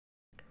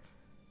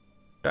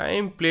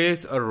Time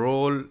plays a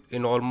role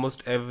in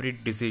almost every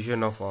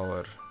decision of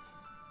ours,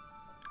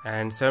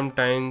 and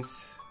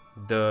sometimes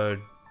the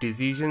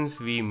decisions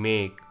we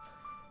make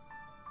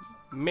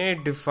may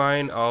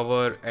define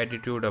our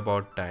attitude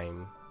about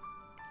time.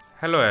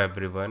 Hello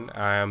everyone,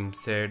 I am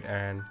Sid,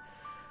 and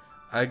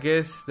I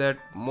guess that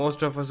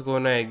most of us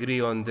gonna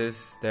agree on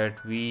this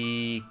that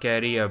we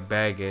carry a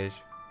baggage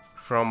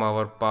from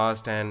our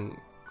past and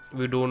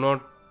we do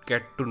not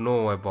get to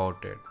know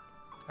about it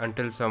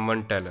until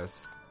someone tell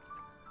us.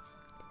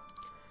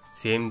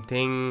 Same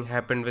thing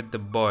happened with the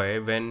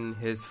boy when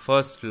his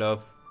first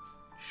love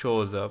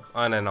shows up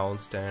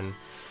unannounced and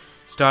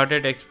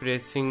started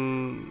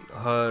expressing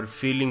her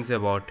feelings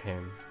about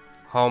him,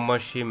 how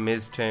much she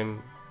missed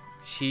him,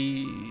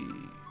 she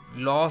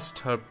lost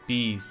her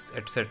peace,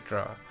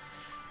 etc.,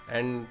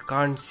 and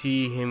can't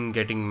see him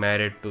getting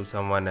married to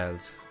someone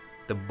else.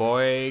 The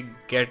boy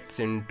gets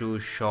into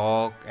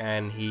shock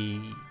and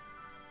he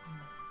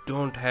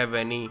don't have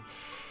any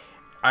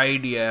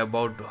idea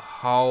about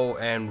how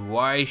and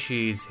why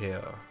she is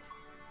here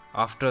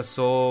after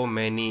so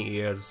many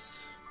years.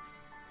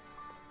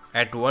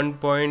 At one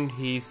point,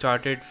 he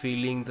started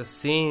feeling the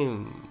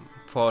same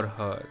for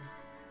her,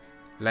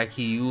 like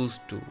he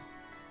used to.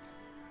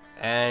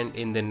 And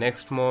in the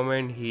next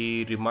moment,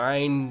 he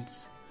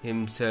reminds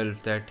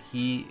himself that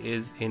he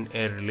is in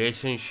a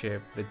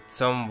relationship with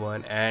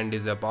someone and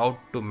is about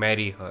to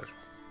marry her.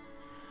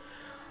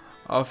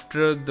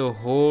 After the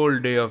whole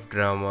day of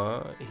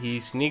drama, he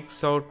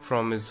sneaks out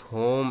from his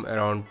home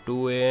around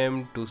 2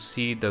 a.m. to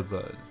see the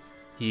girl.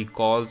 He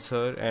calls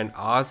her and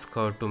asks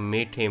her to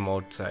meet him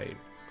outside.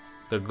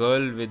 The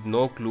girl, with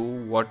no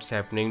clue what's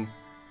happening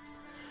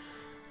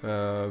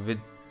with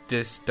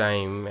this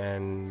time,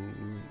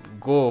 and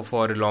go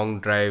for a long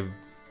drive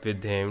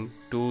with him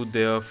to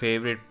their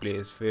favorite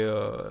place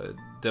where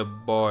the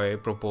boy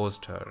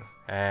proposed her,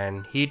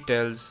 and he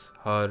tells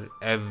her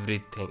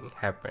everything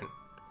happened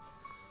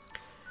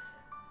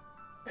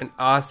and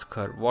asks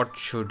her what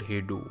should he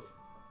do.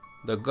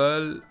 The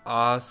girl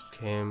asked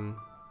him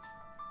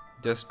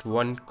just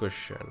one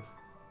question.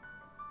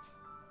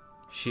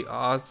 She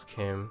asked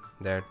him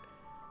that,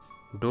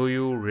 do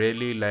you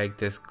really like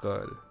this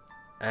girl?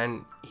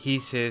 And he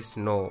says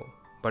no,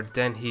 but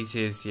then he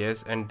says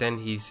yes, and then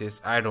he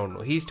says I don't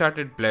know. He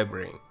started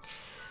blabbering.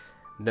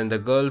 Then the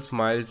girl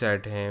smiles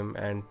at him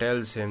and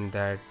tells him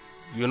that,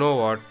 you know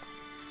what,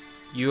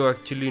 you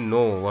actually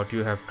know what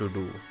you have to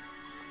do,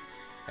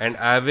 and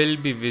I will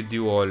be with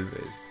you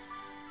always.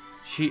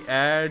 She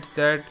adds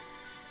that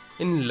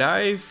in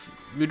life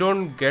we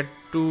don't get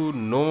to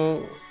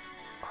know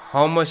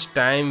how much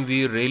time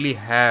we really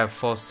have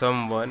for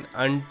someone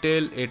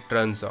until it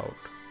runs out.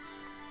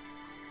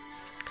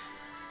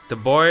 The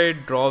boy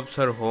drops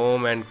her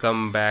home and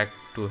come back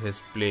to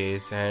his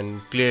place,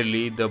 and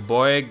clearly the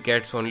boy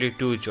gets only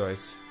two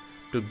choices: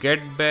 to get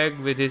back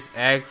with his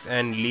ex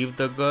and leave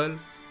the girl,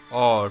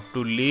 or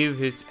to leave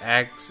his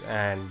ex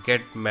and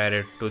get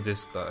married to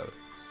this girl.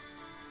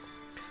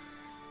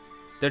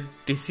 The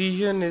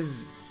decision is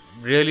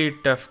really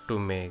tough to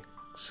make.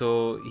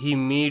 So he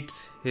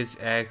meets his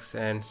ex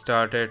and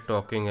started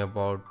talking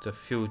about the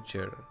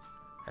future.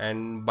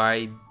 And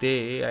by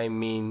they, I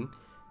mean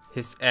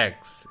his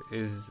ex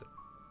is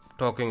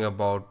talking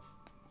about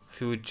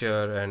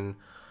future and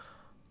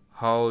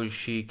how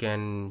she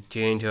can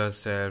change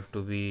herself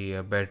to be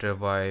a better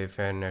wife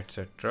and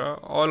etc.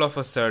 All of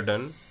a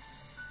sudden,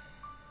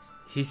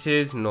 he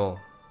says no.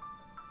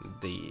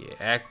 The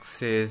ex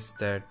says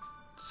that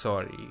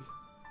sorry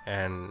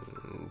and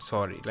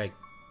sorry, like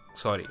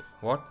sorry,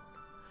 what?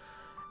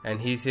 And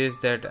he says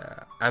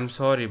that I'm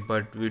sorry,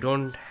 but we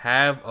don't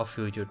have a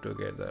future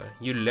together.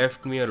 You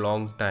left me a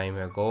long time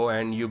ago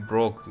and you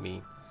broke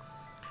me.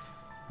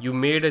 You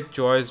made a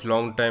choice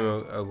long time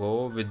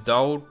ago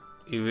without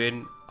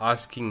even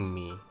asking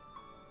me,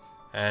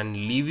 and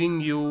leaving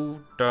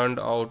you turned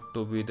out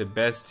to be the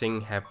best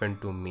thing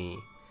happened to me.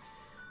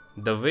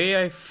 The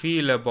way I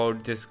feel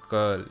about this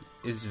girl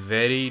is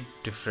very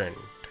different.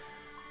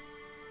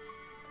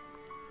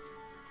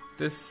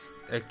 This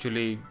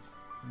actually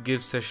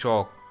gives a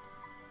shock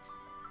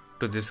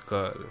to this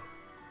girl,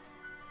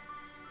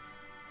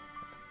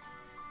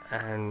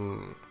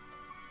 and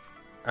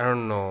I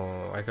don't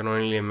know, I can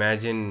only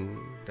imagine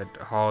that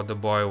how the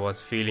boy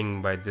was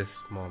feeling by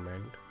this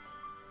moment.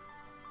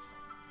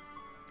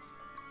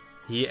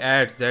 He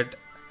adds that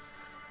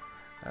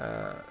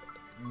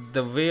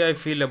the way I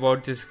feel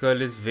about this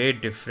girl is way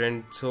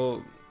different,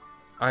 so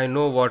I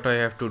know what I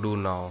have to do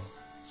now.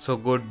 So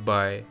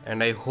goodbye,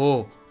 and I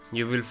hope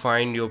you will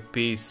find your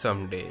peace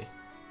someday.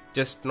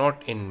 Just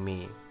not in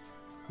me,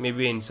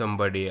 maybe in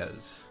somebody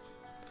else.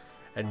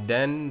 And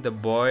then the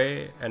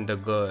boy and the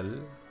girl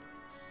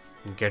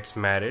gets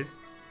married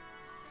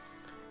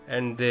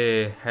and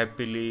they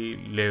happily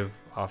live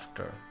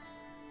after.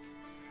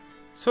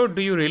 So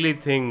do you really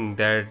think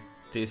that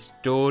the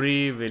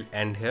story will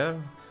end here?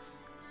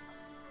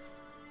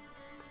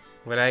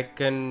 Well, I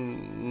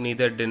can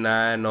neither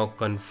deny nor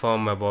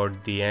confirm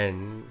about the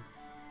end,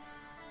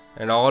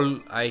 And all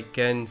I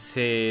can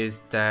say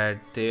is that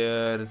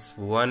there's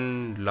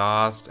one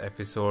last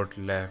episode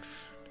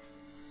left.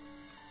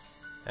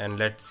 And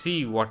let's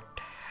see what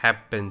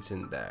happens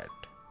in that.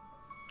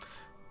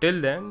 Till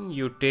then,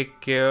 you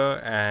take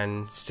care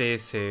and stay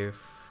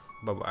safe.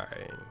 Bye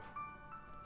bye.